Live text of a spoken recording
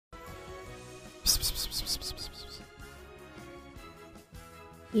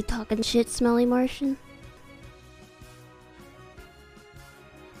You talking shit, smelly Martian?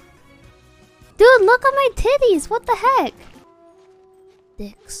 Dude, look at my titties! What the heck?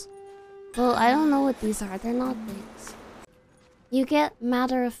 Dicks. Well, I don't know what these are. They're not dicks. You get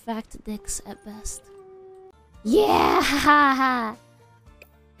matter-of-fact dicks at best. Yeah!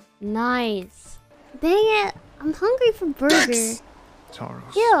 Nice. Dang it! I'm hungry for burger.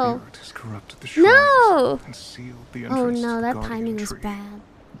 Taro's Ew. spirit has corrupted the shrines No! and sealed the Oh entrance no, to the that guardian timing was tree. bad.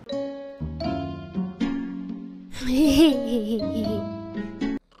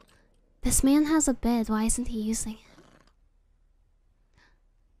 This man has a bed. Why isn't he using it?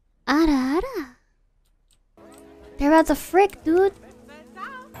 Ara ara. They're at the frick, dude.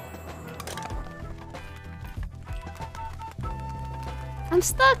 I'm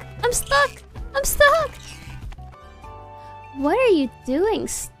stuck. I'm stuck. I'm stuck. What are you doing,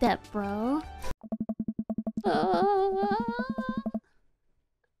 step bro? Am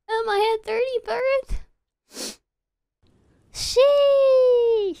I a dirty bird?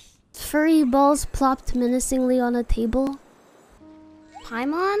 Sheesh. Furry balls plopped menacingly on a table.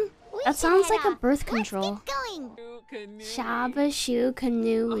 Paimon? That sounds like a birth control. Shaba Shu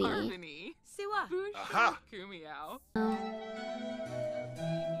Kanui. Aha! Oh.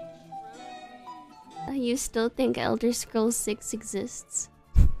 You still think Elder Scrolls 6 exists?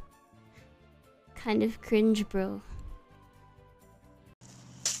 Kind of cringe, bro.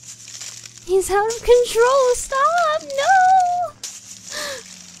 He's out of control! Stop! No!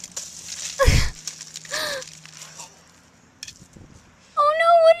 Oh no,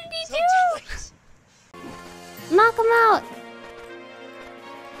 what did he do? Knock him out!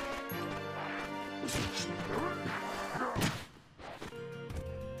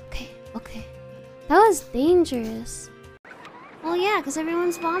 Okay. That was dangerous. Well, yeah, because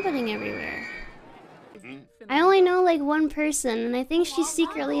everyone's vomiting everywhere. I only know like one person, and I think she's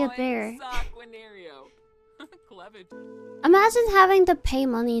secretly a bear. Imagine having to pay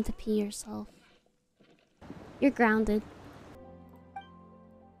money to pee yourself. You're grounded.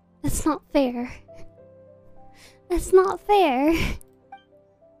 That's not fair. That's not fair.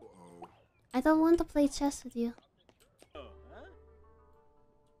 I don't want to play chess with you.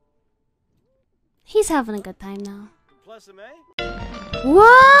 He's having a good time now.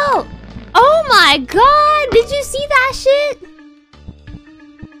 Whoa! Oh my god! Did you see that shit?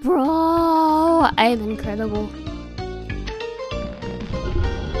 Bro, I'm incredible.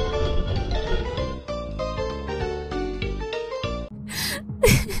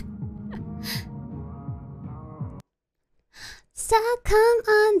 So come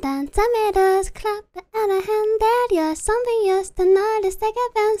on, dance med oss, klappa alla händer, gör som vi just när det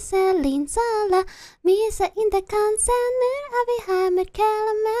stegar vänster, sola, missa inte cancer, nu är vi här med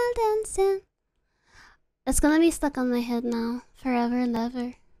karamelldänsen. It's gonna be stuck on my head now, forever and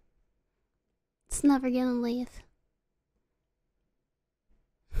ever. It's never gonna leave.